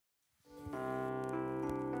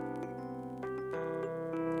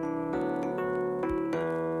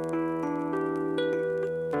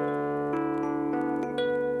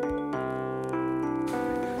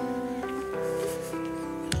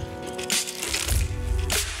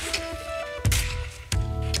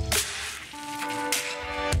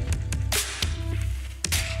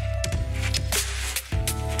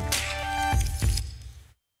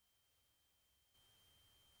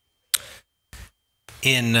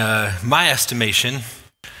in my estimation,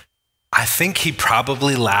 I think he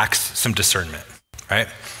probably lacks some discernment, right?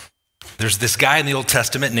 There's this guy in the Old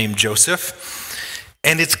Testament named Joseph,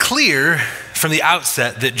 and it's clear from the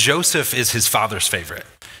outset that Joseph is his father's favorite.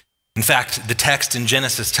 In fact, the text in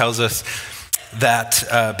Genesis tells us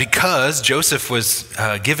that because Joseph was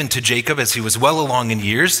given to Jacob as he was well along in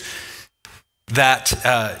years, that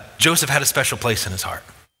Joseph had a special place in his heart.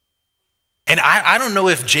 And I don't know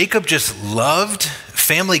if Jacob just loved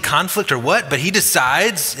family conflict or what, but he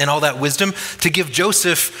decides in all that wisdom to give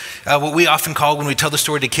Joseph what we often call, when we tell the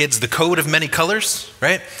story to kids, the coat of many colors,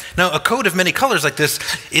 right? Now, a coat of many colors like this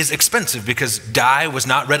is expensive because dye was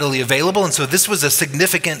not readily available, and so this was a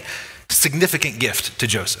significant gift to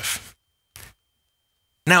Joseph.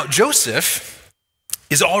 Now, Joseph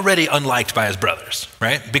is already unliked by his brothers,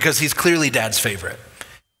 right? Because he's clearly dad's favorite.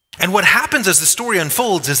 And what happens as the story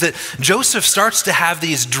unfolds is that Joseph starts to have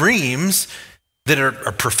these dreams that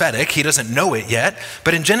are prophetic. He doesn't know it yet.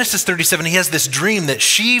 But in Genesis 37, he has this dream that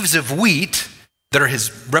sheaves of wheat that are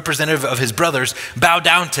his representative of his brothers bow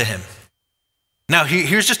down to him. Now,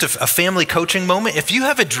 here's just a family coaching moment. If you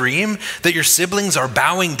have a dream that your siblings are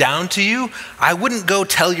bowing down to you, I wouldn't go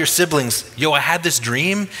tell your siblings, yo, I had this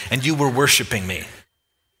dream and you were worshiping me.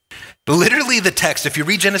 Literally the text, if you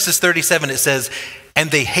read Genesis 37, it says, and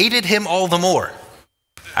they hated him all the more.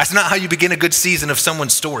 That's not how you begin a good season of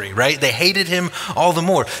someone's story, right? They hated him all the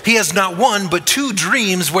more. He has not one, but two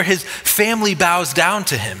dreams where his family bows down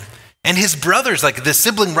to him. And his brothers, like the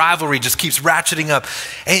sibling rivalry just keeps ratcheting up.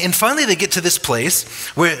 And finally they get to this place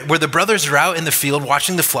where the brothers are out in the field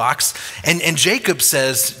watching the flocks. And Jacob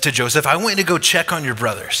says to Joseph, I want you to go check on your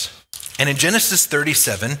brothers. And in Genesis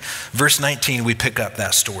 37, verse 19, we pick up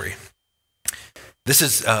that story. This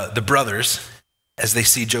is the brothers as they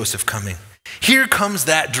see Joseph coming. Here comes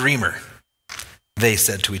that dreamer, they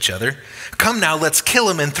said to each other. Come now, let's kill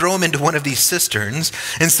him and throw him into one of these cisterns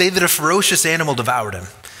and say that a ferocious animal devoured him.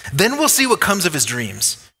 Then we'll see what comes of his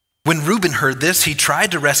dreams. When Reuben heard this, he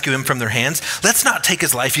tried to rescue him from their hands. Let's not take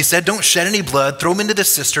his life, he said. Don't shed any blood. Throw him into the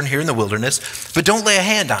cistern here in the wilderness, but don't lay a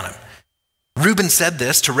hand on him. Reuben said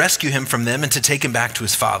this to rescue him from them and to take him back to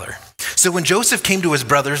his father. So when Joseph came to his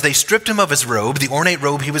brothers, they stripped him of his robe, the ornate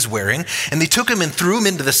robe he was wearing, and they took him and threw him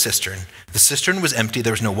into the cistern. The cistern was empty,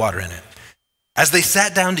 there was no water in it. As they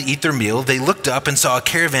sat down to eat their meal, they looked up and saw a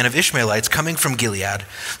caravan of Ishmaelites coming from Gilead.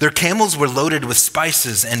 Their camels were loaded with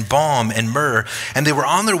spices and balm and myrrh, and they were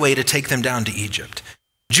on their way to take them down to Egypt.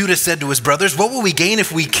 Judah said to his brothers, what will we gain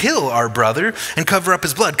if we kill our brother and cover up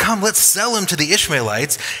his blood? Come, let's sell him to the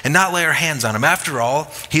Ishmaelites and not lay our hands on him. After all,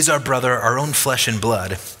 he's our brother, our own flesh and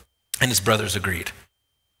blood. And his brothers agreed.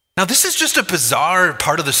 Now, this is just a bizarre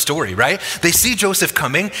part of the story, right? They see Joseph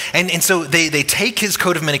coming, and so they take his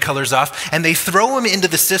coat of many colors off, and they throw him into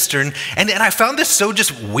the cistern, and I found this so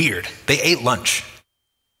just weird. They ate lunch.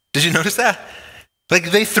 Did you notice that? Like,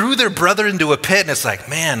 they threw their brother into a pit, and it's like,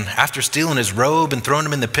 man, after stealing his robe and throwing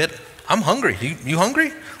him in the pit, I'm hungry. You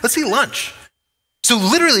hungry? Let's eat lunch. So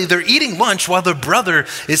literally, they're eating lunch while their brother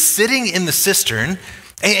is sitting in the cistern.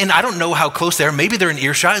 And I don't know how close they are. Maybe they're in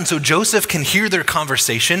earshot, and so Joseph can hear their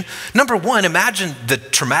conversation. Number one, imagine the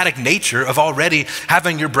traumatic nature of already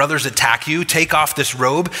having your brothers attack you, take off this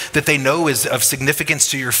robe that they know is of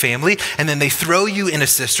significance to your family, and then they throw you in a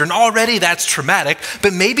cistern. Already that's traumatic,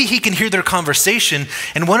 but maybe he can hear their conversation,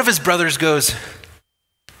 and one of his brothers goes,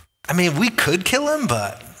 I mean, we could kill him,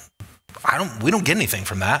 but we don't get anything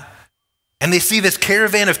from that. And they see this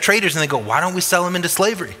caravan of traders, and they go, why don't we sell him into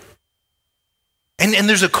slavery? And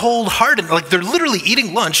there's a cold heart, like they're literally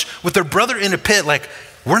eating lunch with their brother in a pit, like,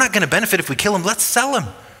 we're not going to benefit if we kill him, let's sell him.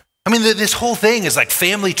 I mean, this whole thing is like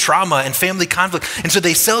family trauma and family conflict. And so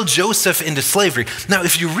they sell Joseph into slavery. Now,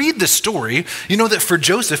 if you read the story, you know that for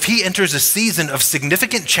Joseph, he enters a season of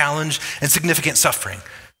significant challenge and significant suffering.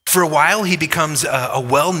 For a while, he becomes a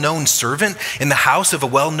well-known servant in the house of a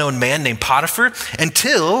well-known man named Potiphar,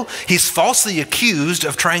 until he's falsely accused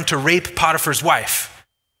of trying to rape Potiphar's wife.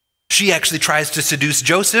 She actually tries to seduce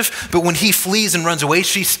Joseph, but when he flees and runs away,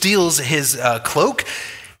 she steals his cloak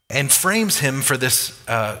and frames him for this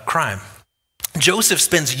crime. Joseph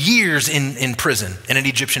spends years in prison, in an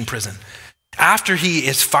Egyptian prison. After he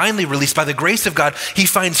is finally released by the grace of God, he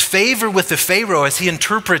finds favor with the Pharaoh as he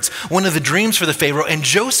interprets one of the dreams for the Pharaoh, and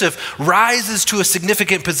Joseph rises to a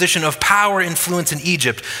significant position of power and influence in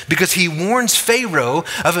Egypt because he warns Pharaoh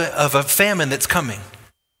of a famine that's coming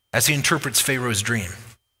as he interprets Pharaoh's dream.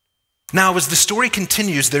 Now, as the story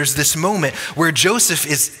continues, there's this moment where Joseph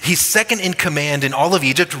he's second in command in all of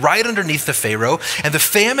Egypt, right underneath the Pharaoh, and the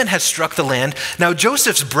famine has struck the land. Now,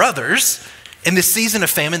 Joseph's brothers In this season of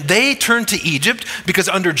famine, they turn to Egypt because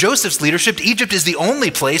under Joseph's leadership, Egypt is the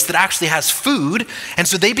only place that actually has food. And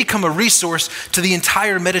so they become a resource to the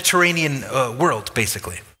entire Mediterranean world,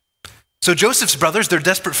 basically. So Joseph's brothers, they're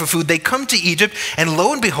desperate for food. They come to Egypt, and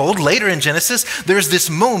lo and behold, later in Genesis, there's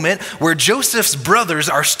this moment where Joseph's brothers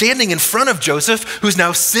are standing in front of Joseph, who's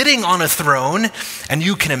now sitting on a throne, and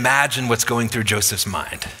you can imagine what's going through Joseph's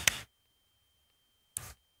mind.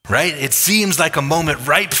 Right? It seems like a moment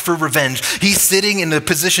ripe for revenge. He's sitting in a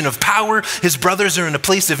position of power. His brothers are in a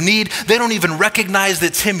place of need. They don't even recognize that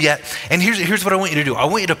it's him yet. And here's what I want you to do. I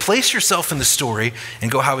want you to place yourself in the story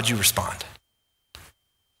and go, how would you respond?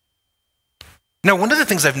 Now, one of the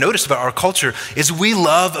things I've noticed about our culture is we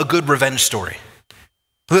love a good revenge story.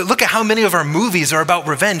 Look at how many of our movies are about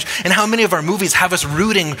revenge and how many of our movies have us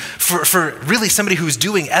rooting for really somebody who's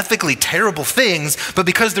doing ethically terrible things, but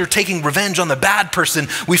because they're taking revenge on the bad person,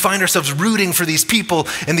 we find ourselves rooting for these people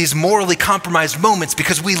in these morally compromised moments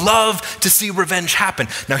because we love to see revenge happen.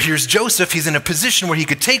 Now here's Joseph. He's in a position where he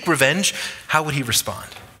could take revenge. How would he respond?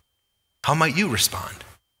 How might you respond?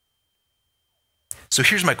 So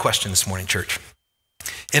here's my question this morning, church.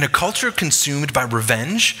 In a culture consumed by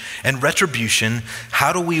revenge and retribution,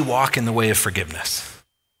 how do we walk in the way of forgiveness?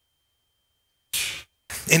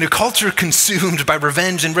 In a culture consumed by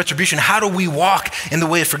revenge and retribution, how do we walk in the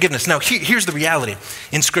way of forgiveness? Now, here's the reality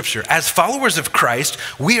in Scripture. As followers of Christ,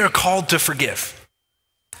 we are called to forgive.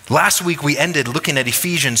 Last week, we ended looking at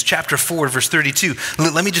Ephesians chapter 4, verse 32.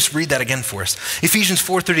 Let me just read that again for us. Ephesians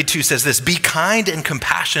 4:32 says this, "Be kind and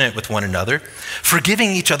compassionate with one another,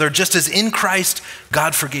 forgiving each other just as in Christ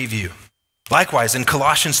God forgave you." Likewise, in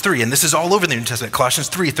Colossians 3, and this is all over the New Testament, Colossians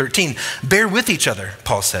 3:13, "Bear with each other,"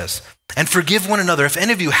 Paul says, "and forgive one another. If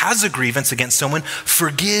any of you has a grievance against someone,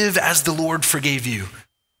 forgive as the Lord forgave you."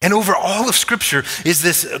 And over all of Scripture is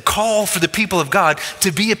this call for the people of God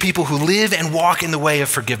to be a people who live and walk in the way of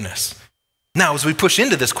forgiveness. Now, as we push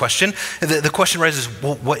into this question, the question rises,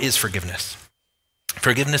 well, what is forgiveness?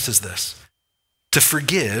 Forgiveness is this. To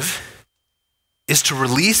forgive is to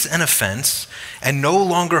release an offense and no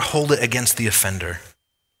longer hold it against the offender,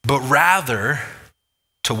 but rather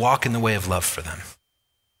to walk in the way of love for them.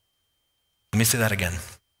 Let me say that again.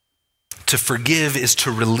 To forgive is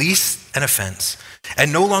to release an offense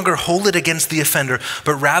and no longer hold it against the offender,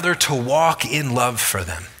 but rather to walk in love for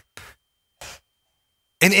them.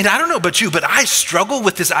 And I don't know about you, but I struggle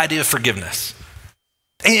with this idea of forgiveness.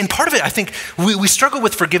 And part of it, I think, we struggle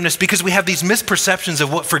with forgiveness because we have these misperceptions of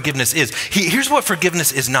what forgiveness is. Here's what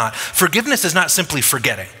forgiveness is not. Forgiveness is not simply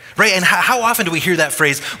forgetting, right? And how often do we hear that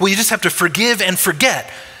phrase, well, you just have to forgive and forget?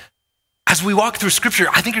 As we walk through Scripture,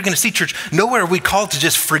 I think you're going to see, church, nowhere are we called to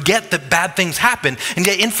just forget that bad things happen. And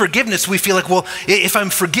yet in forgiveness, we feel like, well, if I'm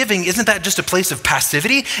forgiving, isn't that just a place of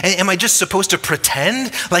passivity? And am I just supposed to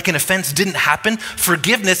pretend like an offense didn't happen?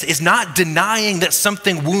 Forgiveness is not denying that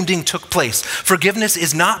something wounding took place. Forgiveness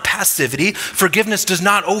is not passivity. Forgiveness does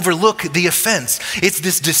not overlook the offense. It's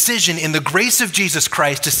this decision in the grace of Jesus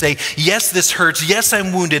Christ to say, yes, this hurts. Yes,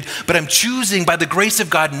 I'm wounded, but I'm choosing by the grace of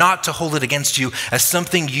God not to hold it against you as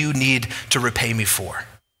something you need to repay me for.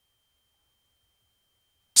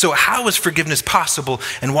 So how is forgiveness possible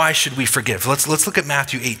and why should we forgive? Let's look at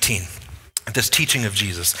Matthew 18, at this teaching of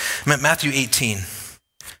Jesus. Matthew 18,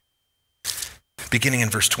 beginning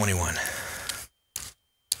in verse 21.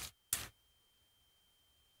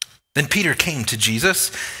 Then Peter came to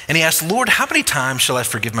Jesus and he asked, "Lord, how many times shall I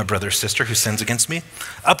forgive my brother or sister who sins against me?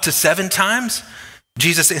 Up to 7 times?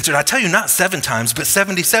 Jesus answered, "I tell you, not 7 times, but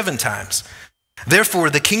 77 times. Therefore,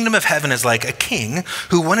 the kingdom of heaven is like a king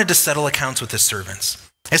who wanted to settle accounts with his servants.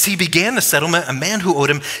 As he began the settlement, a man who owed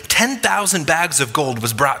him 10,000 bags of gold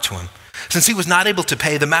was brought to him. Since he was not able to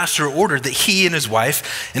pay, the master ordered that he and his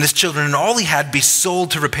wife and his children and all he had be sold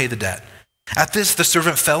to repay the debt. At this, the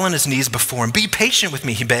servant fell on his knees before him. 'Be patient with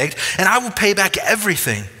me,' he begged, 'and I will pay back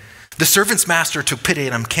everything.' The servant's master took pity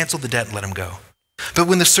on him, canceled the debt, and let him go. But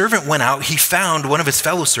when the servant went out, he found one of his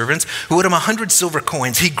fellow servants who owed him 100 silver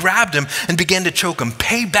coins. He grabbed him and began to choke him.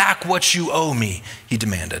 'Pay back what you owe me,' he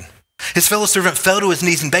demanded. His fellow servant fell to his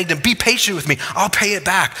knees and begged him, 'Be patient with me, I'll pay it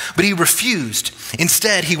back.' But he refused.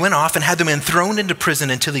 Instead, he went off and had the man thrown into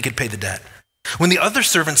prison until he could pay the debt. When the other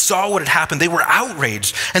servants saw what had happened, they were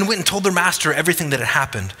outraged and went and told their master everything that had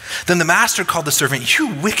happened. Then the master called the servant. 'You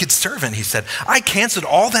wicked servant,' he said, 'I canceled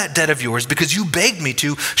all that debt of yours because you begged me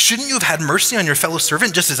to. Shouldn't you have had mercy on your fellow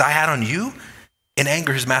servant just as I had on you?' In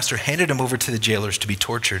anger, his master handed him over to the jailers to be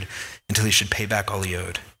tortured until he should pay back all he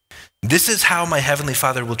owed. This is how my heavenly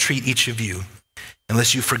Father will treat each of you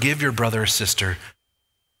unless you forgive your brother or sister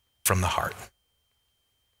from the heart."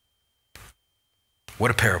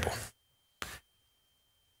 What a parable.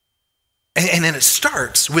 And then it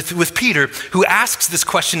starts with Peter, who asks this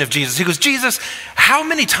question of Jesus. He goes, Jesus, how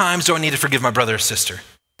many times do I need to forgive my brother or sister?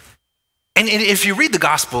 And if you read the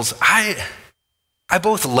Gospels, I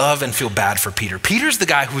both love and feel bad for Peter. Peter's the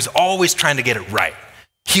guy who's always trying to get it right.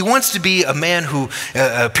 He wants to be a man who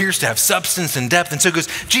appears to have substance and depth. And so he goes,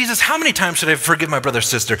 Jesus, how many times should I forgive my brother or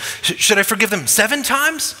sister? Should I forgive them 7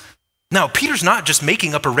 times? Now, Peter's not just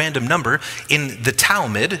making up a random number. In the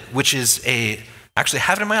Talmud, which is actually I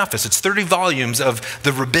have it in my office, it's 30 volumes of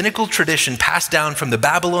the rabbinical tradition passed down from the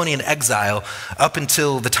Babylonian exile up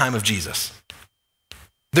until the time of Jesus.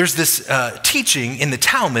 There's this teaching in the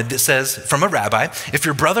Talmud that says, from a rabbi, if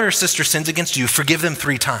your brother or sister sins against you, forgive them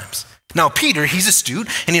 3 times. Now, Peter, he's astute,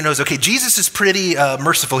 and he knows, okay, Jesus is pretty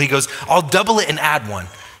merciful. He goes, I'll double it and add 1.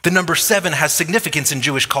 The number 7 has significance in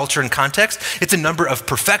Jewish culture and context. It's a number of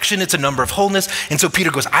perfection. It's a number of wholeness. And so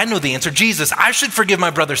Peter goes, I know the answer. Jesus, I should forgive my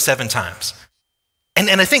brother 7 times. And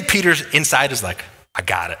I think Peter's inside is like, I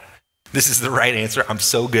got it. This is the right answer. I'm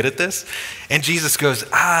so good at this. And Jesus goes,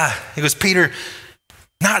 he goes, Peter,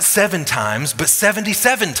 not 7 times, but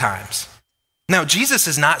 77 times. Now, Jesus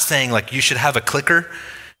is not saying like you should have a clicker.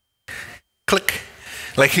 Click.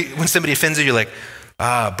 Like when somebody offends you, you're like,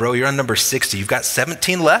 bro, you're on number 60. You've got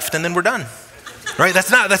 17 left and then we're done. Right?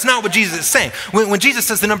 That's not what Jesus is saying. When Jesus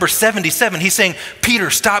says the number 77, he's saying, Peter,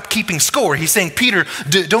 stop keeping score. He's saying, Peter,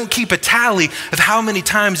 don't keep a tally of how many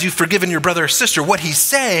times you've forgiven your brother or sister. What he's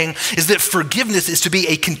saying is that forgiveness is to be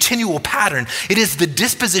a continual pattern. It is the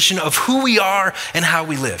disposition of who we are and how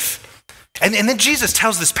we live. And then Jesus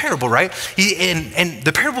tells this parable, right? And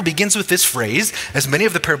the parable begins with this phrase, as many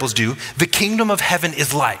of the parables do, the kingdom of heaven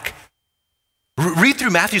is like. Read through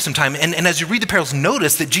Matthew sometime, and as you read the parables,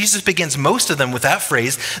 notice that Jesus begins most of them with that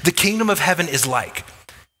phrase, the kingdom of heaven is like.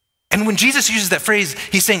 And when Jesus uses that phrase,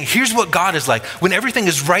 he's saying, here's what God is like. When everything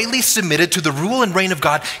is rightly submitted to the rule and reign of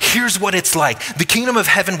God, here's what it's like. The kingdom of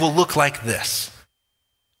heaven will look like this.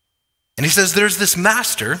 And he says, there's this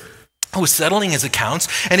master who was settling his accounts,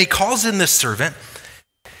 and he calls in this servant,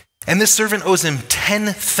 and this servant owes him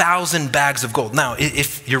 10,000 bags of gold. Now,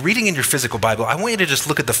 if you're reading in your physical Bible, I want you to just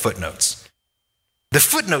look at the footnotes. The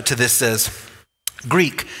footnote to this says,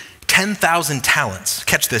 Greek, 10,000 talents.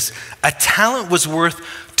 Catch this. A talent was worth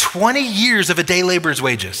 20 years of a day laborer's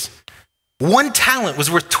wages. 1 talent was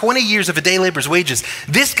worth 20 years of a day laborer's wages.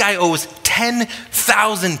 This guy owes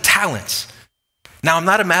 10,000 talents. Now, I'm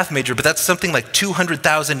not a math major, but that's something like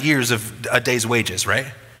 200,000 years of a day's wages, right?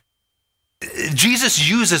 Jesus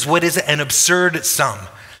uses what is an absurd sum.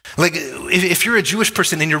 Like, if you're a Jewish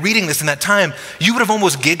person and you're reading this in that time, you would have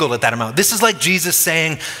almost giggled at that amount. This is like Jesus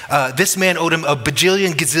saying this man owed him a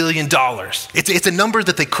bajillion gazillion dollars. It's a number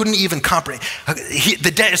that they couldn't even comprehend.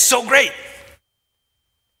 The debt is so great.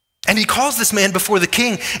 And he calls this man before the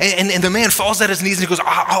king, and the man falls at his knees and he goes,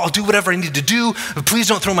 I'll do whatever I need to do. Please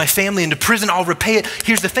don't throw my family into prison. I'll repay it.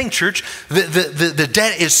 Here's the thing, church. The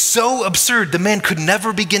debt is so absurd, the man could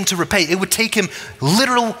never begin to repay. It would take him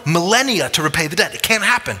literal millennia to repay the debt. It can't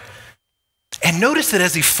happen. And notice that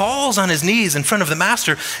as he falls on his knees in front of the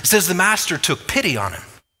master, it says the master took pity on him.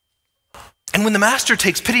 And when the master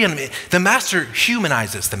takes pity on him, the master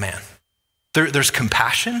humanizes the man. There's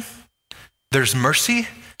compassion. There's mercy.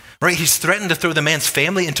 Right? He's threatened to throw the man's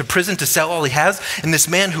family into prison to sell all he has. And this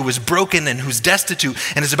man who was broken and who's destitute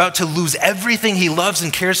and is about to lose everything he loves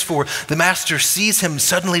and cares for, the master sees him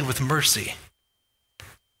suddenly with mercy.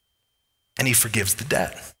 And he forgives the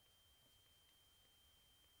debt.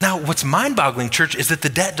 Now, what's mind-boggling, church, is that the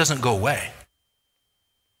debt doesn't go away.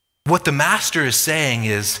 What the master is saying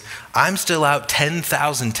is, I'm still out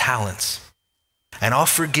 10,000 talents, and I'll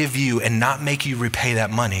forgive you and not make you repay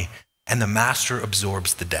that money. And the master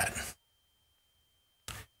absorbs the debt.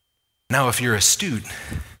 Now, if you're astute,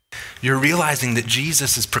 you're realizing that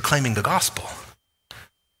Jesus is proclaiming the gospel.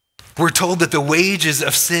 We're told that the wages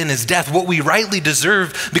of sin is death. What we rightly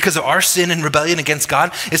deserve because of our sin and rebellion against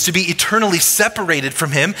God is to be eternally separated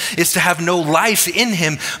from him, is to have no life in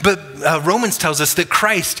him. But Romans tells us that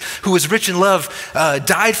Christ, who is rich in love,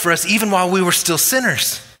 died for us even while we were still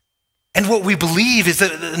sinners. And what we believe is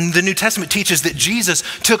that the New Testament teaches that Jesus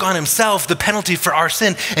took on himself the penalty for our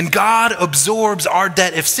sin, and God absorbs our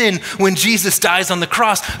debt of sin when Jesus dies on the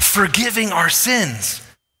cross, forgiving our sins.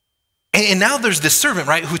 And now there's this servant,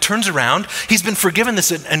 right, who turns around. He's been forgiven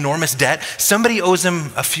this enormous debt. Somebody owes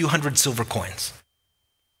him a few hundred silver coins.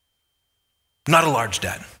 Not a large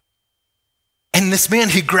debt. And this man,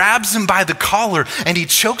 he grabs him by the collar and he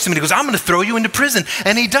chokes him and he goes, I'm going to throw you into prison.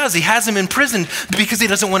 And he does. He has him in prison because he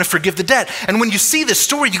doesn't want to forgive the debt. And when you see this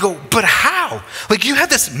story, you go, but how? Like, you had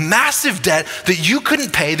this massive debt that you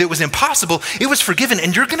couldn't pay, that was impossible. It was forgiven,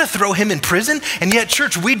 and you're going to throw him in prison? And yet,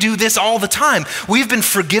 church, we do this all the time. We've been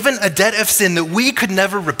forgiven a debt of sin that we could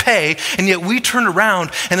never repay, and yet we turn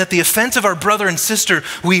around and at the offense of our brother and sister,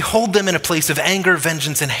 we hold them in a place of anger,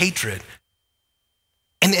 vengeance, and hatred.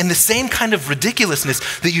 And the same kind of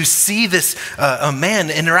ridiculousness that you see this a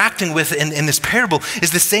man interacting with in this parable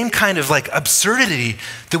is the same kind of like absurdity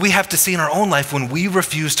that we have to see in our own life when we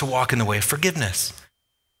refuse to walk in the way of forgiveness.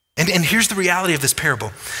 And here's the reality of this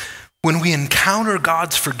parable. When we encounter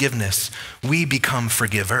God's forgiveness, we become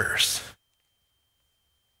forgivers.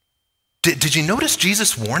 Did you notice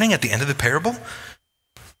Jesus' warning at the end of the parable?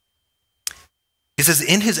 He says,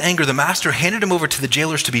 in his anger, the master handed him over to the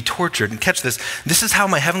jailers to be tortured. And catch this, this is how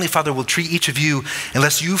my heavenly Father will treat each of you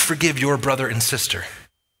unless you forgive your brother and sister.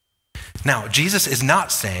 Now, Jesus is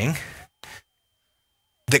not saying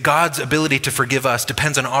that God's ability to forgive us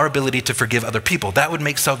depends on our ability to forgive other people. That would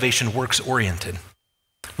make salvation works-oriented.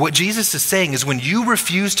 What Jesus is saying is when you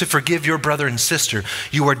refuse to forgive your brother and sister,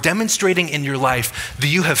 you are demonstrating in your life that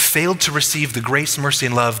you have failed to receive the grace, mercy,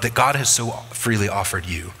 and love that God has so freely offered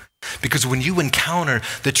you. Because when you encounter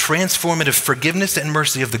the transformative forgiveness and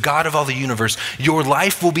mercy of the God of all the universe, your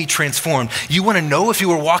life will be transformed. You want to know if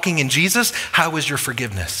you are walking in Jesus? How is your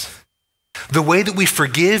forgiveness? The way that we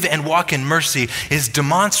forgive and walk in mercy is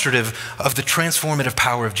demonstrative of the transformative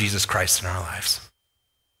power of Jesus Christ in our lives.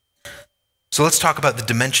 So let's talk about the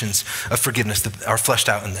dimensions of forgiveness that are fleshed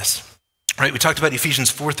out in this. Right, we talked about Ephesians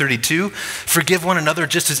 4:32, forgive one another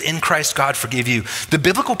just as in Christ God forgave you. The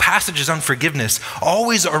biblical passages on forgiveness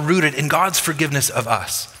always are rooted in God's forgiveness of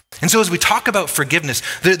us. And so as we talk about forgiveness,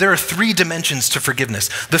 there are three dimensions to forgiveness.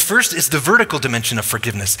 The first is the vertical dimension of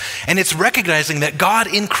forgiveness, and it's recognizing that God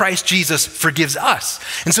in Christ Jesus forgives us.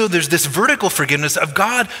 And so there's this vertical forgiveness of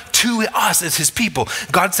God to us as his people.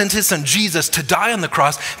 God sent his son Jesus to die on the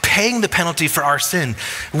cross, paying the penalty for our sin.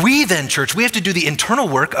 We then, church, we have to do the internal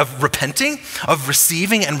work of repenting, of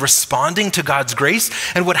receiving and responding to God's grace.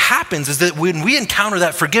 And what happens is that when we encounter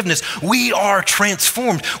that forgiveness, we are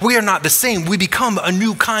transformed. We are not the same. We become a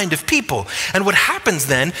new kind of people. And what happens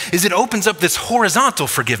then is it opens up this horizontal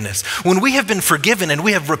forgiveness. When we have been forgiven and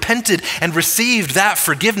we have repented and received that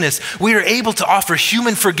forgiveness, we are able to offer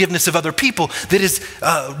human forgiveness of other people that is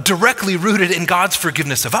directly rooted in God's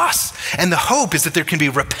forgiveness of us. And the hope is that there can be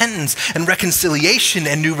repentance and reconciliation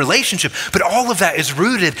and new relationship. But all of that is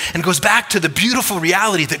rooted and goes back to the beautiful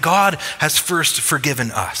reality that God has first forgiven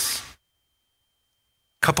us.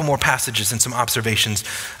 Couple more passages and some observations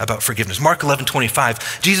about forgiveness. Mark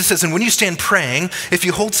 11:25, Jesus says, and when you stand praying, if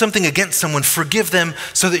you hold something against someone, forgive them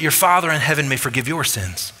so that your Father in heaven may forgive your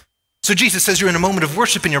sins. So Jesus says you're in a moment of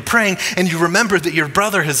worship and you're praying and you remember that your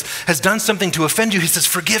brother has done something to offend you. He says,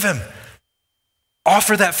 forgive him.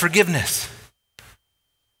 Offer that forgiveness.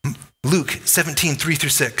 Luke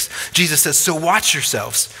 17:3-6, Jesus says, so watch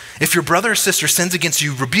yourselves. If your brother or sister sins against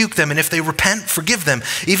you, rebuke them. And if they repent, forgive them.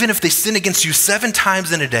 Even if they sin against you 7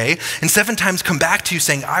 times in a day and 7 times come back to you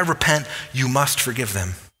saying, I repent, you must forgive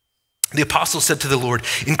them. The apostle said to the Lord,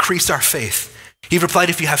 increase our faith. He replied,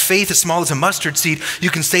 if you have faith as small as a mustard seed, you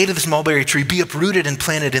can say to this mulberry tree, be uprooted and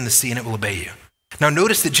planted in the sea and it will obey you. Now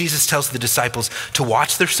notice that Jesus tells the disciples to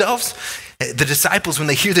watch themselves. The disciples, when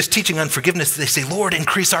they hear this teaching on forgiveness, they say, Lord,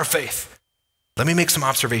 increase our faith. Let me make some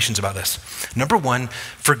observations about this. Number one,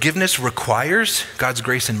 forgiveness requires God's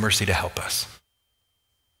grace and mercy to help us.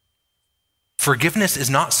 Forgiveness is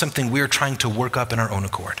not something we're trying to work up in our own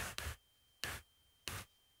accord.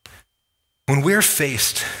 When we're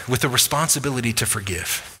faced with the responsibility to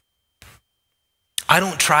forgive, I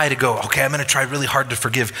don't try to go, okay, I'm going to try really hard to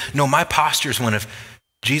forgive. No, my posture is one of,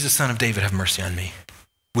 Jesus, Son of David, have mercy on me.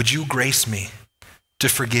 Would you grace me to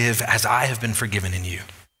forgive as I have been forgiven in you?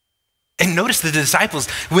 And notice the disciples,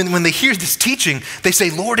 when they hear this teaching, they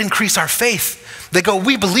say, Lord, increase our faith. They go,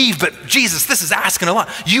 we believe, but Jesus, this is asking a lot.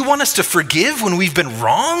 You want us to forgive when we've been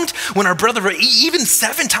wronged? When our brother, even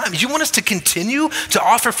 7 times, you want us to continue to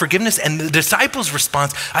offer forgiveness? And the disciples'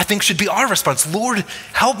 response, I think, should be our response. Lord,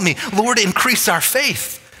 help me. Lord, increase our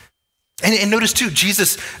faith. And notice too,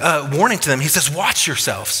 Jesus warning to them, he says, watch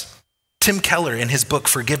yourselves. Tim Keller, in his book,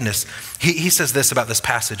 Forgiveness, he says this about this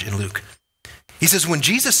passage in Luke. He says, when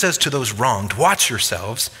Jesus says to those wronged, watch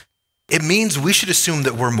yourselves, it means we should assume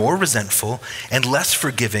that we're more resentful and less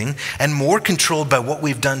forgiving and more controlled by what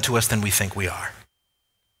we've done to us than we think we are.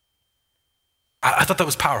 I thought that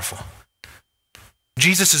was powerful.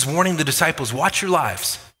 Jesus is warning the disciples, watch your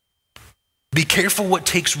lives. Be careful what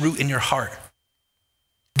takes root in your heart.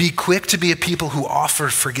 Be quick to be a people who offer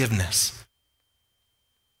forgiveness.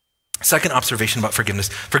 Second observation about forgiveness.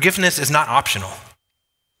 Forgiveness is not optional.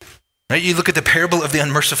 Right? You look at the parable of the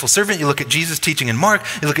unmerciful servant, you look at Jesus' teaching in Mark,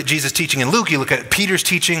 you look at Jesus' teaching in Luke, you look at Peter's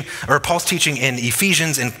teaching, or Paul's teaching in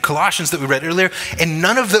Ephesians and Colossians that we read earlier, and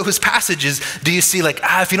none of those passages do you see like,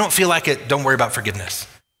 if you don't feel like it, don't worry about forgiveness.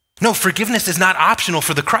 No, forgiveness is not optional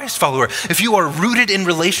for the Christ follower. If you are rooted in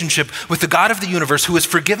relationship with the God of the universe who has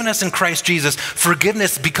forgiven us in Christ Jesus,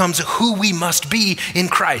 forgiveness becomes who we must be in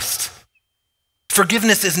Christ.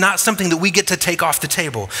 Forgiveness is not something that we get to take off the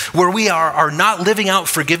table. Where we are not living out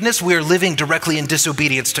forgiveness, we are living directly in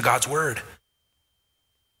disobedience to God's word.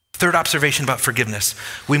 Third observation about forgiveness,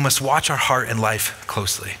 we must watch our heart and life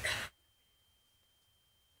closely.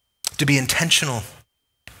 To be intentional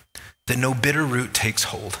that no bitter root takes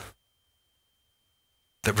hold.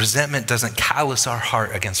 That resentment doesn't callous our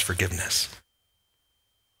heart against forgiveness.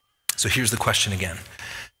 So here's the question again.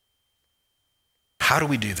 How do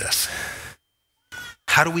we do this?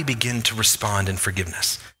 How do we begin to respond in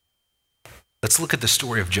forgiveness? Let's look at the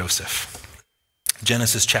story of Joseph.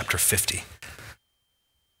 Genesis chapter 50. It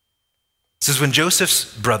says, when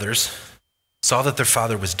Joseph's brothers saw that their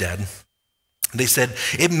father was dead, they said,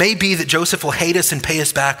 it may be that Joseph will hate us and pay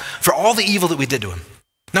us back for all the evil that we did to him.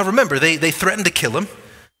 Now remember, they threatened to kill him.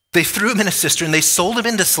 They threw him in a cistern. They sold him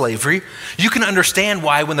into slavery. You can understand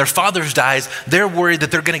why when their father dies, they're worried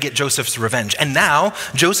that they're going to get Joseph's revenge. And now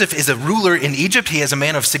Joseph is a ruler in Egypt. He is a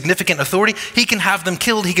man of significant authority. He can have them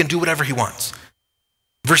killed. He can do whatever he wants.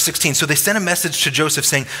 Verse 16, so they sent a message to Joseph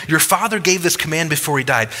saying, your father gave this command before he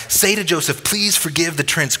died. Say to Joseph, please forgive the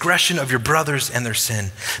transgression of your brothers and their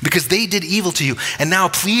sin, because they did evil to you. And now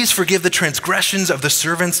please forgive the transgressions of the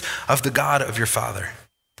servants of the God of your father.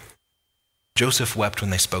 Joseph wept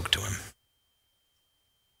when they spoke to him.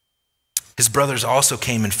 His brothers also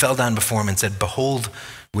came and fell down before him and said, behold,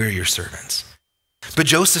 we're your servants. But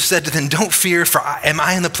Joseph said to them, don't fear, for am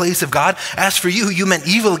I in the place of God? As for you, you meant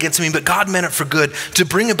evil against me, but God meant it for good, to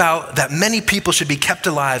bring about that many people should be kept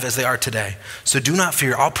alive as they are today. So do not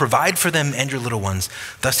fear, I'll provide for them and your little ones.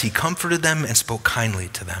 Thus he comforted them and spoke kindly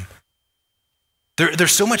to them.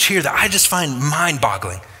 There's so much here that I just find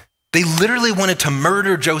mind-boggling. They literally wanted to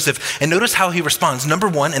murder Joseph. And notice how he responds. Number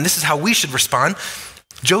one, and this is how we should respond,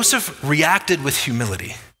 Joseph reacted with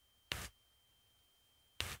humility.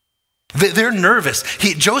 They're nervous.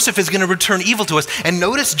 Joseph is going to return evil to us. And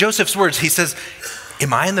notice Joseph's words. He says,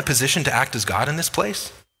 am I in the position to act as God in this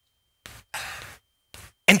place?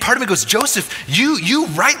 And part of me goes, Joseph, you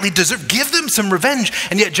rightly deserve, give them some revenge.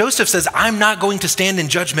 And yet Joseph says, I'm not going to stand in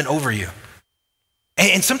judgment over you.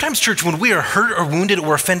 And sometimes, church, when we are hurt or wounded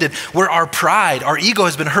or offended, where our pride, our ego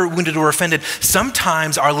has been hurt, wounded, or offended,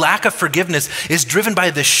 sometimes our lack of forgiveness is driven by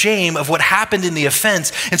the shame of what happened in the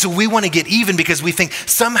offense. And so we want to get even because we think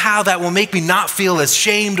somehow that will make me not feel as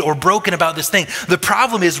shamed or broken about this thing. The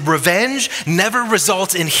problem is revenge never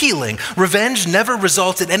results in healing. Revenge never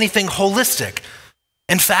results in anything holistic.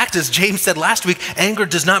 In fact, as James said last week, anger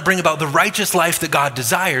does not bring about the righteous life that God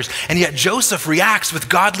desires. And yet Joseph reacts with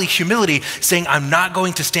godly humility, saying, I'm not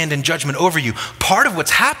going to stand in judgment over you. Part of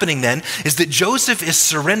what's happening then is that Joseph is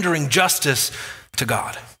surrendering justice to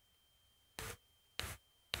God.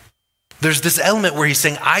 There's this element where he's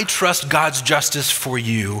saying, I trust God's justice for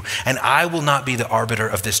you, and I will not be the arbiter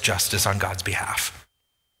of this justice on God's behalf.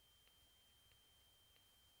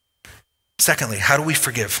 Secondly, how do we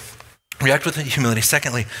forgive? React with humility.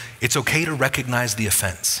 Secondly, it's okay to recognize the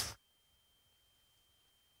offense.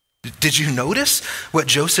 Did you notice what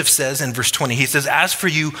Joseph says in verse 20? He says, as for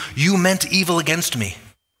you, you meant evil against me.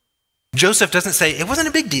 Joseph doesn't say, it wasn't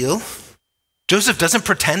a big deal. Joseph doesn't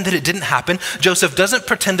pretend that it didn't happen. Joseph doesn't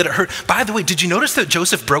pretend that it hurt. By the way, did you notice that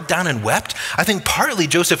Joseph broke down and wept? I think partly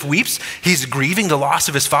Joseph weeps. He's grieving the loss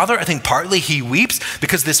of his father. I think partly he weeps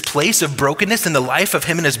because this place of brokenness in the life of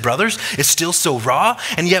him and his brothers is still so raw.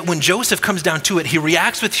 And yet when Joseph comes down to it, he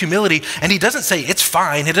reacts with humility and he doesn't say, it's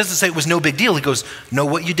fine. He doesn't say it was no big deal. He goes, no,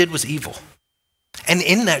 what you did was evil. And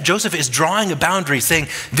in that, Joseph is drawing a boundary saying,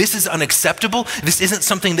 this is unacceptable. This isn't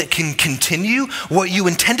something that can continue. What you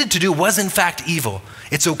intended to do was in fact evil.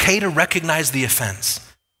 It's okay to recognize the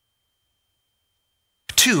offense.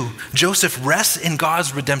 2, Joseph rests in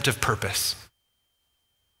God's redemptive purpose.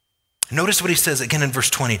 Notice what he says again in verse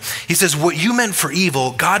 20. He says, what you meant for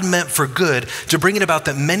evil, God meant for good, to bring it about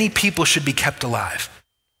that many people should be kept alive.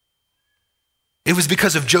 It was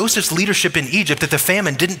because of Joseph's leadership in Egypt that the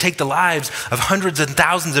famine didn't take the lives of hundreds and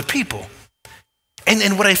thousands of people.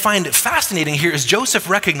 And what I find fascinating here is Joseph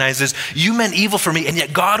recognizes you meant evil for me, and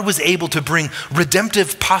yet God was able to bring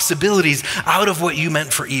redemptive possibilities out of what you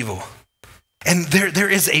meant for evil. And there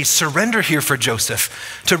is a surrender here for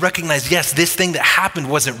Joseph to recognize, yes, this thing that happened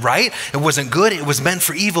wasn't right, it wasn't good, it was meant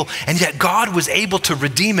for evil, and yet God was able to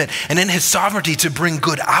redeem it and in his sovereignty to bring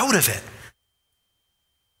good out of it.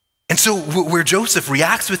 And so where Joseph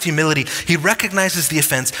reacts with humility, he recognizes the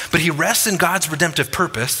offense, but he rests in God's redemptive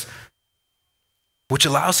purpose, which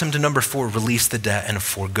allows him to, number 4, release the debt and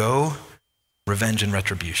forego revenge and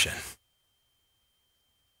retribution.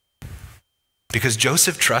 Because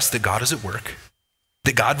Joseph trusts that God is at work,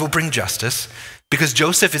 that God will bring justice, because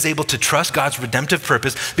Joseph is able to trust God's redemptive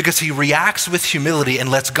purpose, because he reacts with humility and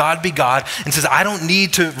lets God be God and says, I don't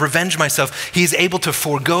need to revenge myself. He's able to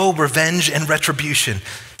forego revenge and retribution.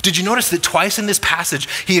 Did you notice that twice in this passage,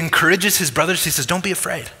 he encourages his brothers? He says, don't be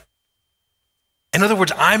afraid. In other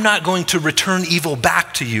words, I'm not going to return evil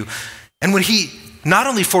back to you. And when he not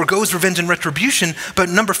only forgoes revenge and retribution, but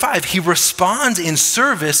number 5, he responds in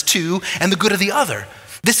service to and the good of the other.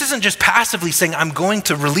 This isn't just passively saying, I'm going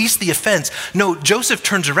to release the offense. No, Joseph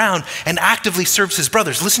turns around and actively serves his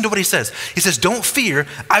brothers. Listen to what he says. He says, don't fear,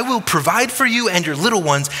 I will provide for you and your little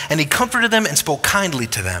ones. And he comforted them and spoke kindly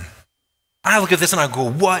to them. I look at this and I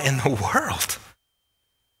go, what in the world?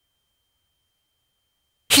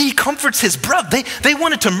 He comforts his brother. They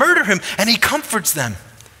wanted to murder him and he comforts them.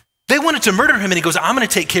 They wanted to murder him and he goes, I'm going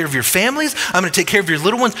to take care of your families. I'm going to take care of your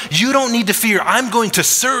little ones. You don't need to fear. I'm going to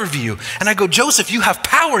serve you. And I go, Joseph, you have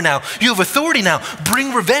power now. You have authority now.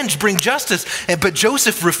 Bring revenge, bring justice. But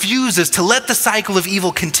Joseph refuses to let the cycle of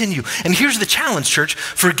evil continue. And here's the challenge, church.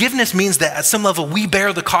 Forgiveness means that at some level we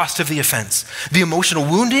bear the cost of the offense. The emotional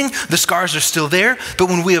wounding, the scars are still there. But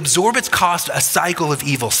when we absorb its cost, a cycle of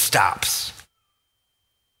evil stops.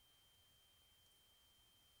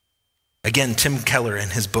 Again, Tim Keller in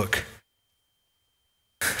his book,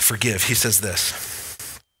 Forgive, he says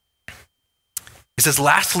this. He says,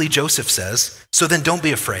 lastly, Joseph says, so then don't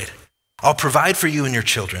be afraid. I'll provide for you and your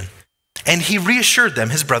children. And he reassured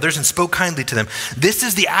them, his brothers, and spoke kindly to them. This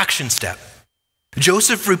is the action step.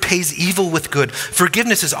 Joseph repays evil with good.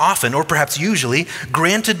 Forgiveness is often, or perhaps usually,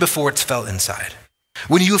 granted before it's felt inside.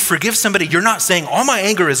 When you forgive somebody, you're not saying, all my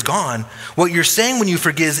anger is gone. What you're saying when you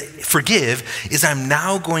forgive is, I'm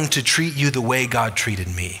now going to treat you the way God treated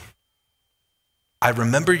me. I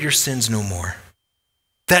remember your sins no more.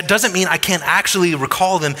 That doesn't mean I can't actually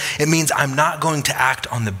recall them. It means I'm not going to act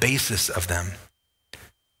on the basis of them.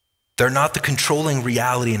 They're not the controlling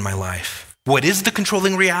reality in my life. What is the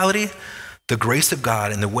controlling reality? The grace of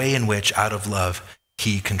God and the way in which, out of love,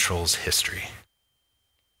 he controls history.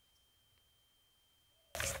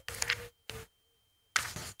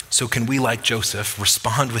 So can we, like Joseph,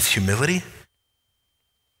 respond with humility?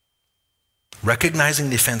 Recognizing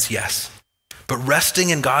the offense, yes, but resting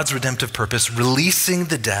in God's redemptive purpose, releasing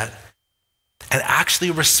the debt, and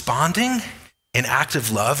actually responding in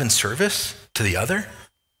active love and service to the other?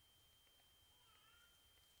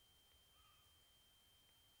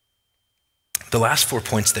 The last 4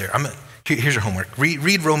 points there. Here's your homework.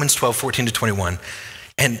 Read Romans 12, 14 to 21.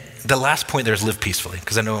 And the last point there is live peacefully,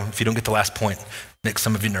 because I know if you don't get the last point, makes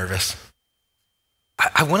some of you nervous.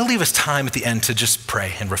 I want to leave us time at the end to just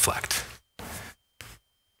pray and reflect.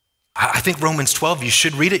 I think Romans 12, you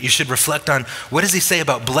should read it. You should reflect on what does he say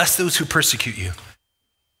about bless those who persecute you.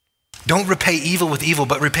 Don't repay evil with evil,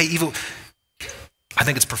 but repay evil. I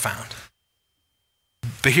think it's profound.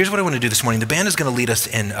 But here's what I want to do this morning. The band is going to lead us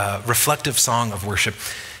in a reflective song of worship.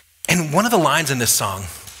 And one of the lines in this song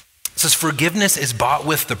says, forgiveness is bought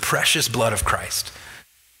with the precious blood of Christ.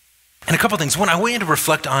 And a couple things. One, I want you to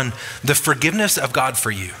reflect on the forgiveness of God for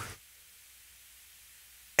you.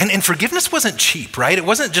 And forgiveness wasn't cheap, right? It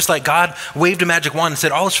wasn't just like God waved a magic wand and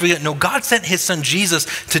said, all is forgiven. No, God sent his son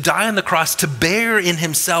Jesus to die on the cross to bear in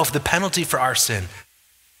himself the penalty for our sin.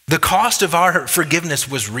 The cost of our forgiveness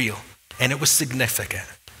was real and it was significant.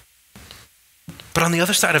 But on the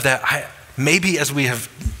other side of that, maybe as we have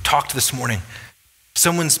talked this morning,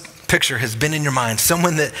 someone's picture has been in your mind,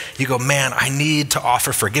 someone that you go, man, I need to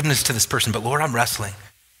offer forgiveness to this person, but Lord, I'm wrestling.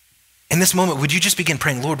 In this moment, would you just begin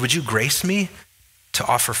praying, Lord, would you grace me to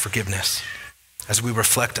offer forgiveness as we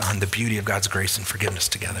reflect on the beauty of God's grace and forgiveness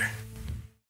together?